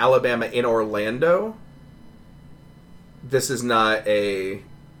 Kentucky, and Alabama in Orlando, this is not a...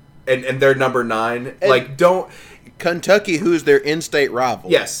 And they're number 9. Kentucky, who's their in-state rival.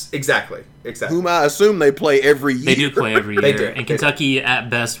 Yes, exactly. Whom I assume they play every year. They do play every year. They do. And Kentucky, at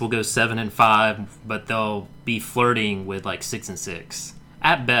best, will go 7-5, but they'll be flirting with like 6-6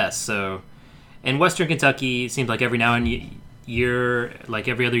 at best. So, and Western Kentucky seems like every now and year, like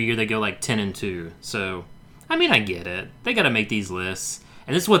every other year, they go like 10-2. So, I mean, I get it. They got to make these lists,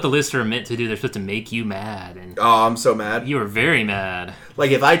 and this is what the lists are meant to do. They're supposed to make you mad, and Oh, I'm so mad. you are very mad.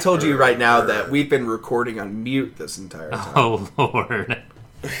 Like, if I told you right now that we've been recording on mute this entire time. Oh Lord.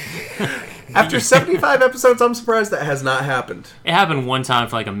 After 75 episodes, I'm surprised that has not happened. It happened one time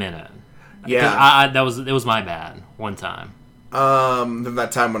for like a minute. Yeah. It was my bad. One time. That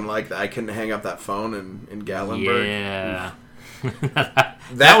time when like I couldn't hang up that phone in Gallenberg. Yeah.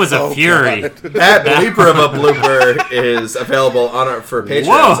 That was a fury. That bleeper of a blooper is available for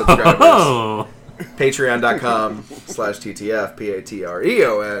Patreon subscribers. Patreon.com/TTF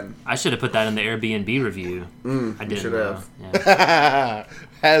PATREON. I should have put that in the Airbnb review. I didn't. should have. Yeah.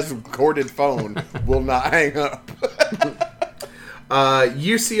 Has corded phone, will not hang up.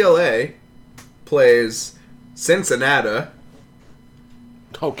 UCLA plays Cincinnati,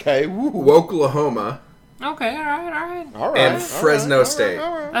 Okay. Woo. Oklahoma, Okay, all right. All right. and Fresno State.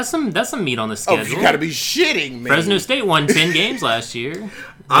 That's some meat on the Oh, schedule. you gotta be shitting me. Fresno State won 10 games last year.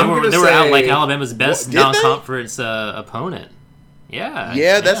 I'm They gonna were out say- like Alabama's best Did they? non-conference opponent. Yeah.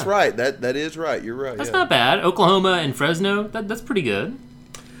 Yeah, that's right. That is right. You're right. That's yeah. not bad. Oklahoma and Fresno, that's pretty good.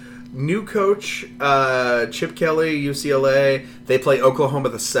 New coach, Chip Kelly, UCLA. They play Oklahoma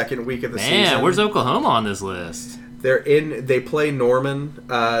the second week of the season. Man, where's Oklahoma on this list? They play Norman.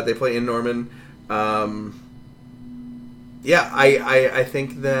 They play in Norman. Yeah, I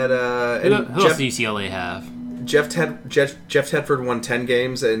think that. Who else do UCLA have? Jeff Tedford won 10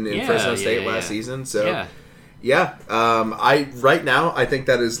 games in Yeah, Fresno State yeah. last season. So Yeah. yeah, right now I think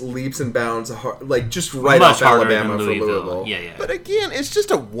that is leaps and bounds, like just right Much off harder Alabama than for Louisville. Louisville. Yeah. But again, it's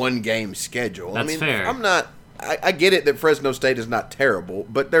just a one-game schedule. That's fair. I'm not. I get it that Fresno State is not terrible,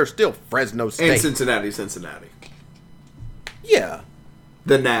 but they're still Fresno State. And Cincinnati. Yeah.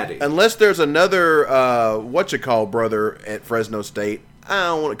 The Natty. Unless there's another brother at Fresno State, I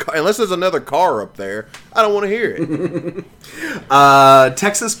don't want to. Unless there's another car up there, I don't want to hear it.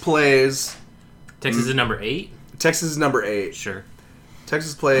 Texas plays. Texas is number 8? Texas is number 8. Sure.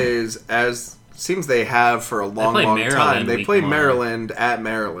 Texas plays as seems they have for a long play time. Maryland They week play 1. Maryland at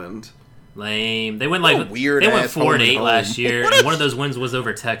Maryland. Lame. They went What a like weird They went ass 4-8 home last and year, home. and one of those wins was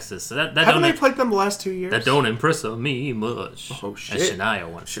over Texas. So that Haven't don't they played them the last 2 years? that don't impress me much. Oh, shit. As Shania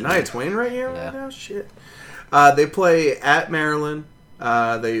wants. Shania Twain right here Yeah. right now? Shit. They play at Maryland.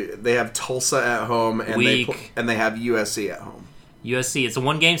 They have Tulsa at home, and Weak. they have USC at home. USC. It's a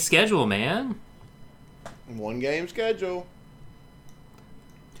one-game schedule, man. One-game schedule.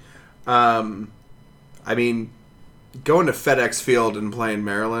 I mean, going to FedEx Field and playing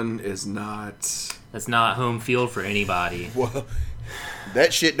Maryland is not. That's not home field for anybody. Well,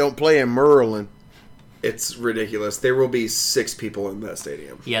 that shit don't play in Maryland. It's ridiculous. There will be 6 people in that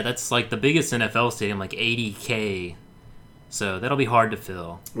stadium. Yeah, that's like the biggest NFL stadium, like 80K. So that'll be hard to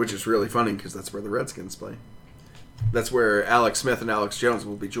fill. Which is really funny because that's where the Redskins play. That's where Alex Smith and Alex Jones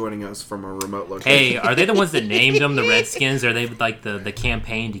will be joining us from a remote location. Hey, are they the ones that named them the Redskins? Are they like the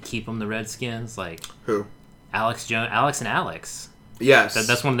campaign to keep them the Redskins? Like Who? Alex and Alex. Yes.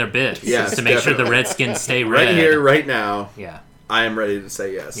 That's one of their bits. Yes, is to make sure the definitely. Redskins stay red. Right here, right now, Yeah. I am ready to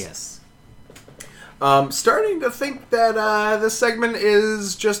say yes. Yes. Starting to think that this segment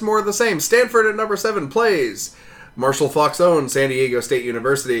is just more of the same. Stanford at number 7 plays Marshall Faulk's own San Diego State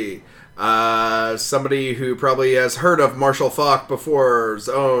University. Somebody who probably has heard of Marshall Faulk before's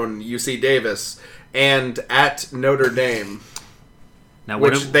own UC Davis. And at Notre Dame, Now,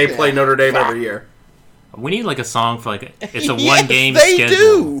 which they play Notre Dame every year. we need like a song for like it's a Yes, one game they schedule.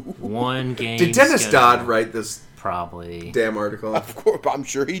 do. One game. Did Dennis schedule. Dodd write this Probably. damn article? Of course, I'm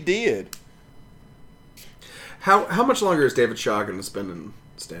sure he did. How much longer is David Shaw going to spend in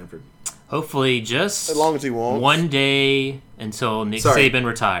Stanford? Hopefully, just As long as he wants. one day until Nick Sorry. Saban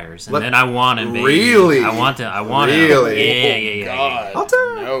retires, and Let- then I want him. Baby. Really? I want him. Really? Yeah. God. I'll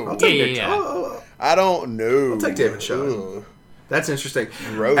take. No. I'll take Yeah, Nick. yeah. Oh, I don't know. I'll take David Shaw. Ugh. That's interesting.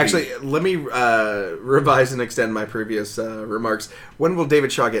 Grody. Actually, let me revise and extend my previous remarks. When will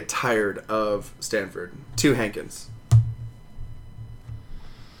David Shaw get tired of Stanford? 2 Hankins.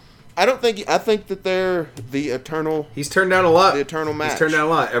 I don't think. I think that they're the eternal. He's turned down a lot. The eternal match. He's turned down a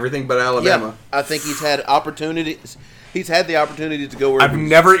lot. Everything but Alabama. Yeah, I think he's had opportunities. He's had the opportunity to go where I've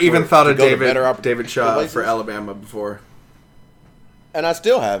never even thought of David Shaw places. for Alabama before. and I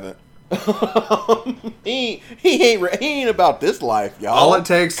still haven't. he ain't about this life, y'all. All it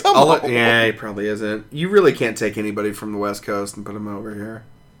takes, Come on. yeah, he probably isn't. You really can't take anybody from the West Coast and put him over here.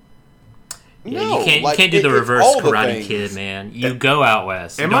 Yeah, No, you can't like, do the it's reverse all the Karate things. Kid, man. You go out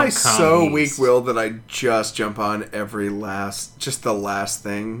west. You Am don't I come so east. weak-willed that I just jump on every the last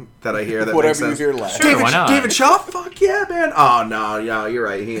thing that I hear that Whatever makes sense? you hear last. Sure, why not? David Shaw? Fuck yeah, man. Oh, no, you're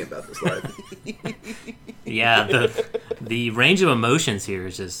right. He ain't about this life. Yeah, The range of emotions here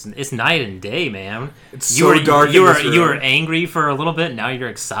is just—it's night and day, man. It's so dark in this room. You were angry for a little bit. Now you're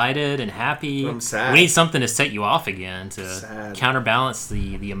excited and happy. I'm sad. We need something to set you off again to counterbalance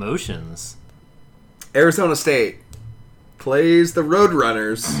the emotions. Arizona State plays the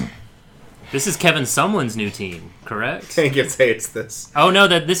Roadrunners. This is Kevin Sumlin's new team, correct? Can't get say it's this. Oh no,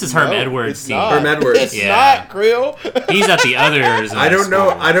 this is Herm Edwards' team. Herm Edwards. It's not, Creel. He's at the other Arizona. I don't know.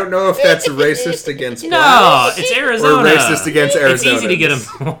 school. I don't know if that's racist against No, blacks it's Arizona. or racist against Arizona. It's easy to get them.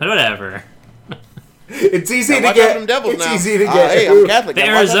 Whatever. It's easy to Watch out get. for them Devils It's now. easy to get. Hey, I'm Catholic. The now.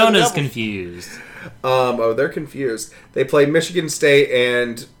 Watch out for them Arizona's Devils. confused. Oh, they're confused. They play Michigan State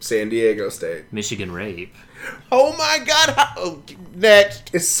and San Diego State. Michigan rape. Oh my God! Next.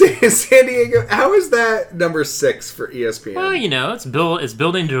 Is San Diego? How is that number 6 for ESPN? Well, you know, it's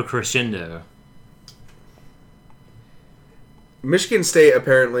building to a crescendo. Michigan State,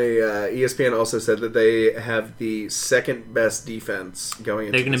 apparently, ESPN also said that they have the second best defense going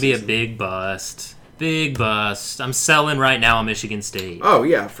into They're going to the be a season. big bust. Big bust. I'm selling right now on Michigan State. Oh,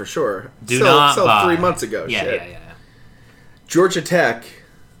 yeah, for sure. Do not buy. 3 months ago. Yeah, Shit. yeah. Georgia Tech,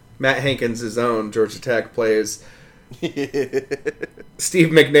 Matt Hankins' own Georgia Tech, plays Steve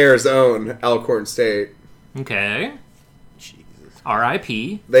McNair's own Alcorn State. Okay. Jesus.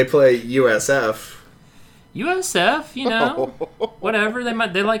 R.I.P. They play USF. USF, you know, whatever.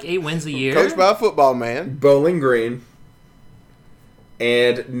 They like 8 wins a year. Coached by a football man. Bowling Green.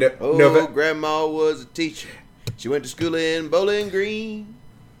 And Grandma was a teacher. She went to school in Bowling Green.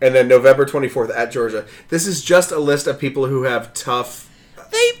 And then November 24th at Georgia. This is just a list of people who have tough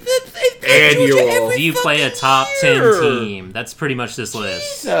They annual. Do you play a top 10 team? That's pretty much this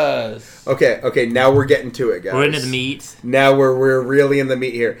list. Jesus. Okay, now we're getting to it, guys. We're into the meat. Now we're really in the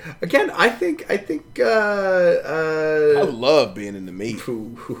meat here. Again, I think I love being in the meat.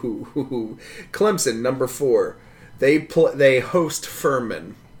 Clemson, number 4. They host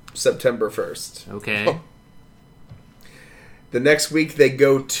Furman September 1st. Okay. The next week they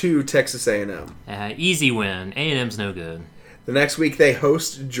go to Texas A&M. Easy win. A&M's no good. The next week they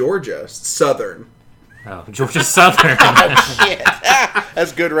host Georgia Southern. Oh, Georgia Southern. Shit.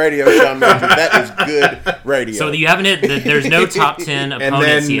 That's good radio, Sean Major. That is good radio. So you haven't hit. There's no top 10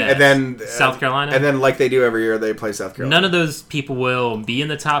 opponents yet. And then South Carolina. And then, like they do every year, they play South Carolina. None of those people will be in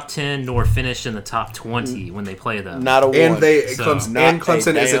the top 10 nor finish in the top 20 when they play them. Not a one. And Not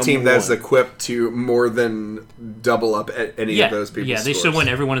Clemson is a damn team that's one. equipped to more than double up at any of those people's Yeah, they scores. should win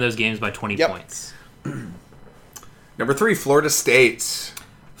every one of those games by 20 points. Number 3, Florida State.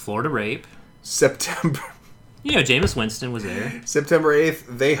 Florida rape. September You know, Jameis Winston was there. September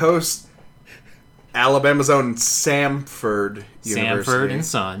 8th, they host Alabama's own Samford University. Samford and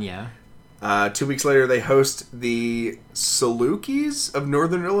Son, yeah. 2 weeks later, they host the Salukis of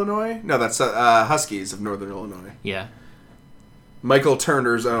Northern Illinois. No, that's Huskies of Northern Illinois. Yeah. Michael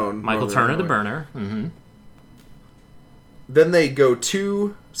Turner's own. Michael Northern Turner, the Illinois. burner. Mm-hmm. Then they go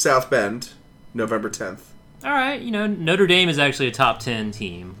to South Bend, November 10th. All right, you know, Notre Dame is actually a top 10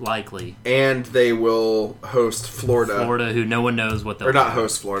 team, likely. And they will host Florida. Florida, who no one knows what they'll Or not do.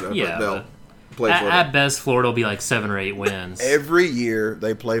 host Florida, Yeah, but they'll but play Florida. At best, Florida will be like 7 or 8 wins. Every year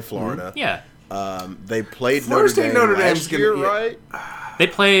they play Florida. Yeah. They played Florida Notre State, Dame Notre last Dame's gonna year, be- right? They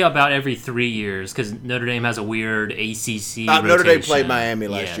play about every 3 years because Notre Dame has a weird ACC Notre Dame rotation. played Miami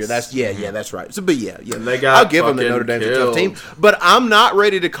last year. That's that's right. So, but yeah. And they got I'll give them that fucking Notre Dame's a tough team, killed. but I'm not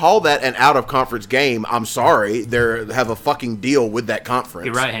ready to call that an out of conference game. I'm sorry, they have a fucking deal with that conference.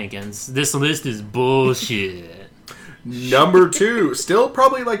 You're right, Hankins. This list is bullshit. Number 2, still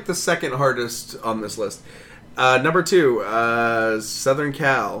probably like the second hardest on this list. Number 2, Southern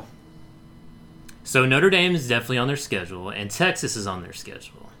Cal. So Notre Dame is definitely on their schedule, and Texas is on their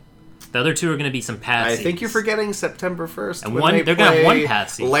schedule. The other two are going to be some patsies. I think you're forgetting September 1st. And when they're gonna have one play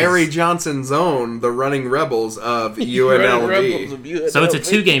patsy, Larry 'cause- Johnson's own, the Running Rebels of UNLV. So it's a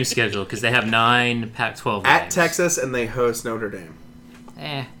 2-game schedule because they have 9 Pac-12 games. At Texas, and they host Notre Dame.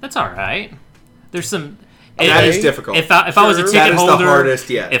 That's all right. There's some. That is difficult. If I was a ticket That is holder, the hardest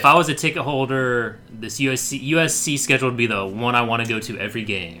yet. If I was a ticket holder, this USC schedule would be the one I want to go to every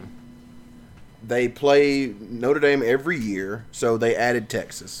game. They play Notre Dame every year, so they added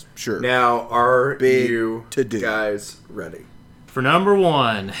Texas. Sure. Now, are Big you to do. guys ready? For number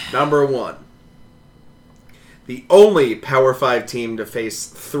 1, Number 1. The only Power 5 team to face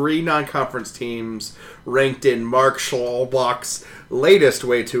 3 non-conference teams ranked in Mark Schlabach's latest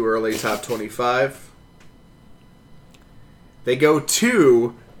Way Too Early Top 25. They go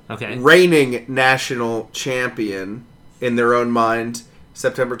to reigning national champion in their own mind,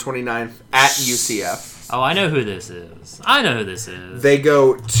 September 29th at UCF. Oh, I know who this is. They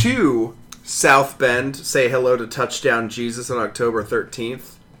go to South Bend say hello to Touchdown Jesus on October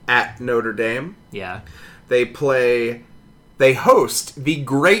 13th at Notre Dame. Yeah. They host the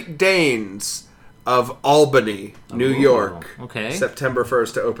Great Danes of Albany, New York. Okay. September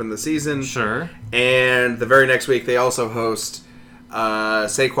 1st to open the season. Sure. And the very next week, they also host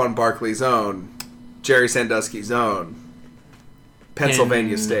Saquon Barkley's own, Jerry Sandusky's own,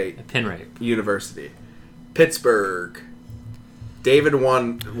 Pennsylvania State Penrape University, Pittsburgh. David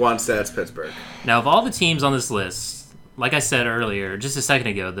Wanstad's Pittsburgh. Now, of all the teams on this list, like I said earlier, just a second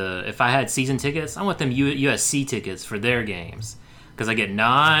ago, if I had season tickets, I want them USC tickets for their games. Because I get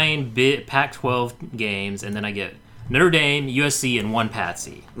 9 Pac-12 games, and then I get Notre Dame, USC, and 1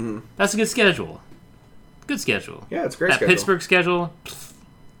 Patsy. Mm-hmm. That's a good schedule. Good schedule. Yeah, it's a great that schedule. Pittsburgh schedule,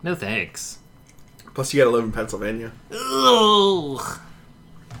 no thanks. Plus, you got to live in Pennsylvania. Ugh.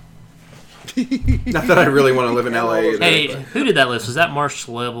 Not that I really want to live in LA either. Hey, but. who did that list? Was that Marsh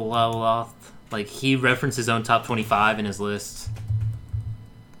Lebeloff? Like, he referenced his own top 25 in his list.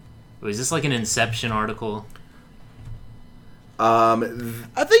 Was this like an Inception article?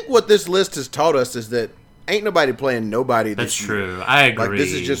 I think what this list has taught us is that ain't nobody playing nobody this That's year. true. I agree. Like,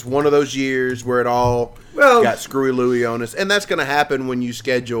 this is just one of those years where it all got screwy Louie on us. And that's going to happen when you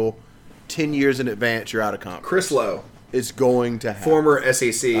schedule 10 years in advance you're out of conference. Chris Lowe. It's going to happen. Former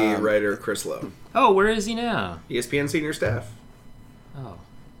SEC writer Chris Lowe. Oh, where is he now? ESPN senior staff. Oh.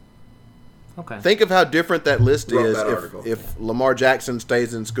 Okay. Think of how different that list Wrote is that if Lamar Jackson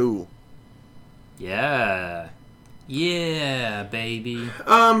stays in school. Yeah. Yeah, baby.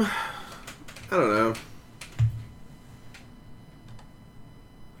 I don't know.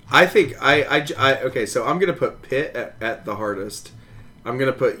 I think okay, so I'm gonna put Pitt at the hardest. I'm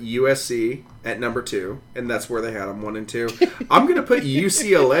gonna put USC at number 2, and that's where they had them 1 and 2. I'm gonna put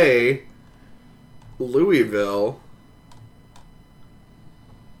UCLA, Louisville,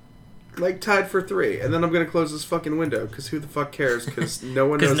 like tied for 3, and then I'm gonna close this fucking window because who the fuck cares? Because no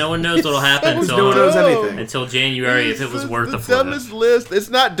one knows. Because no one knows what'll happen until no one knows anything until January if it was worth the a flip. dumbest list.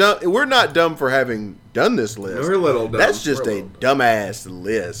 It's not dumb. We're not dumb for having done this list. We're a little dumb. That's just a dumbass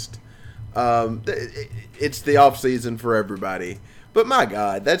list. It's the off season for everybody. But my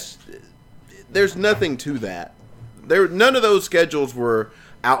God, there's nothing to that. None of those schedules were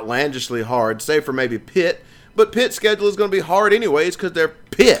outlandishly hard, save for maybe Pitt. But Pitt's schedule is going to be hard anyways because they're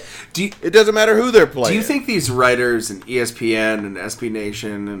Pitt. It doesn't matter who they're playing. Do you think these writers and ESPN and SB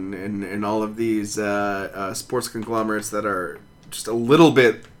Nation and all of these sports conglomerates that are just a little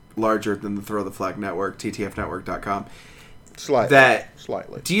bit larger than the Throw the Flag Network, TTFnetwork.com,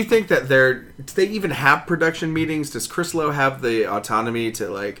 Slightly. Do you think that do they even have production meetings? Does Chris Lowe have the autonomy to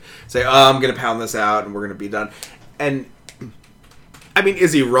like say, "Oh, I'm going to pound this out and we're going to be done"? And I mean,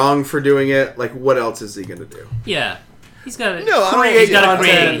 is he wrong for doing it? Like, what else is he going to do? Yeah, he's got to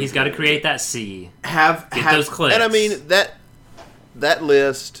He's got to create that C. Get those clicks. And I mean that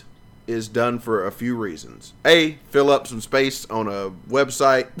list is done for a few reasons. A, fill up some space on a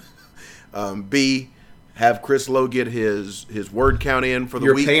website. B, have Chris Lowe get his word count in for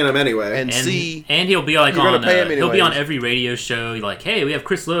the week. You're paying him anyway. And C, and he'll be like you're on pay him he'll be anyways. on every radio show like, hey, we have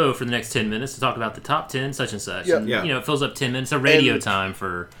Chris Lowe for the next 10 minutes to talk about the top 10 such and such. Yep. And, Yeah. you know, it fills up 10 minutes of radio time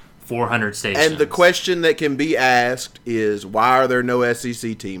for 400 stations. and the question that can be asked is, why are there no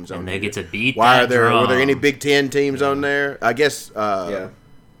SEC teams on and there? they get to beat Why that were there drum. any Big Ten teams on there? I guess.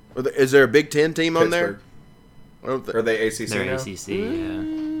 Is there a Big Ten team on there? Are they ACC They're now? ACC,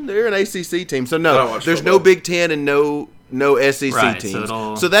 yeah. They're an ACC team, so I don't no, watch there's football. no Big Ten and no SEC Right, teams.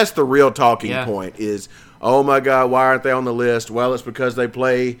 so That's the real talking Yeah. point. Is, oh my God, why aren't they on the list? Well, it's because they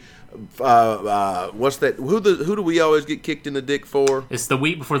play. What's that? Who do we always get kicked in the dick for? It's the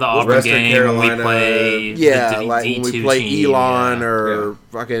week before the Auburn Western game Carolina, when we play Yeah, the like when we play D2 Elon team, or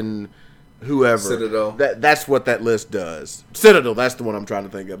fucking whoever. Citadel. That's what that list does. Citadel. That's the one I'm trying to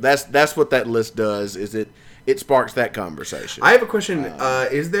think of. That's what that list does. Is it sparks that conversation. I have a question.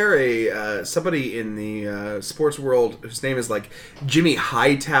 Is there a somebody in the sports world whose name is like Jimmy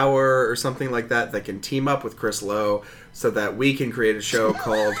Hightower or something like that that can team up with Chris Lowe so that we can create a show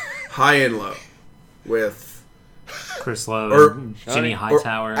called High and Low with Chris Lowe, Or- and Jimmy or-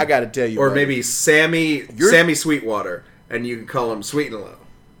 Hightower. I got to tell you, or buddy, maybe Sammy Sweetwater, and you can call him Sweet and Low.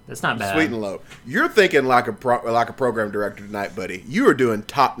 That's not bad. Sweet and Low. You're thinking like a program director tonight, buddy. You are doing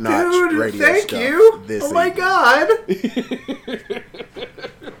top notch Dude, radio thank stuff you. this Oh my evening. God.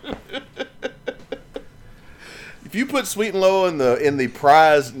 If you put Sweet and Low in the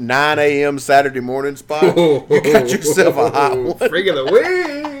prize 9 a.m. Saturday morning spot, you got yourself a hot one. Freak of the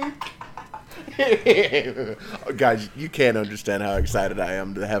week. Guys, you can't understand how excited I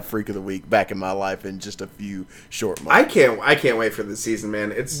am to have Freak of the Week back in my life in just a few short months. I can't wait for this season,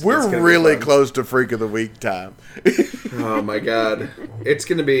 man. We're really close to Freak of the Week time. Oh my god, it's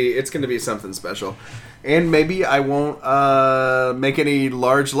gonna be something special, and maybe I won't make any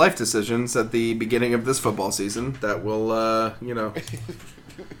large life decisions at the beginning of this football season that will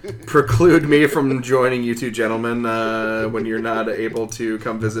preclude me from joining you two gentlemen when you're not able to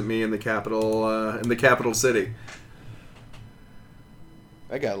come visit me in the capital city.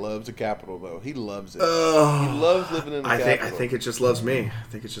 That guy loves the capital, though. He loves it. He loves living in the capital. I think it just loves me.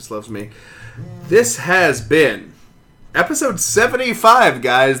 This has been episode 75,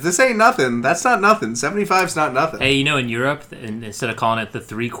 guys. This ain't nothing. That's not nothing. 75's not nothing. Hey, in Europe, instead of calling it the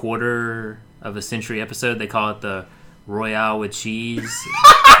 3/4 of a century episode, they call it the Royale with cheese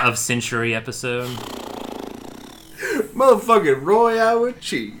of century episode. Motherfucking Royale with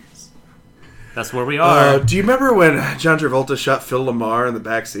cheese. That's where we are. Do you remember when John Travolta shot Phil Lamar in the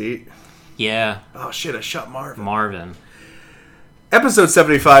back seat? Yeah. Oh shit, I shot Marvin. Episode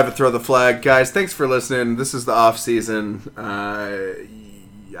 75 of Throw the Flag. Guys, thanks for listening. This is the off season.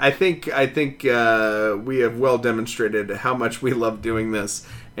 I think we have well demonstrated how much we love doing this,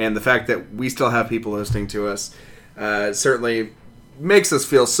 and the fact that we still have people listening to us certainly makes us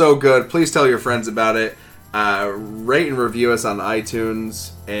feel so good. Please tell your friends about it. Rate and review us on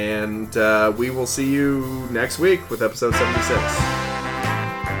iTunes, and we will see you next week with episode 76.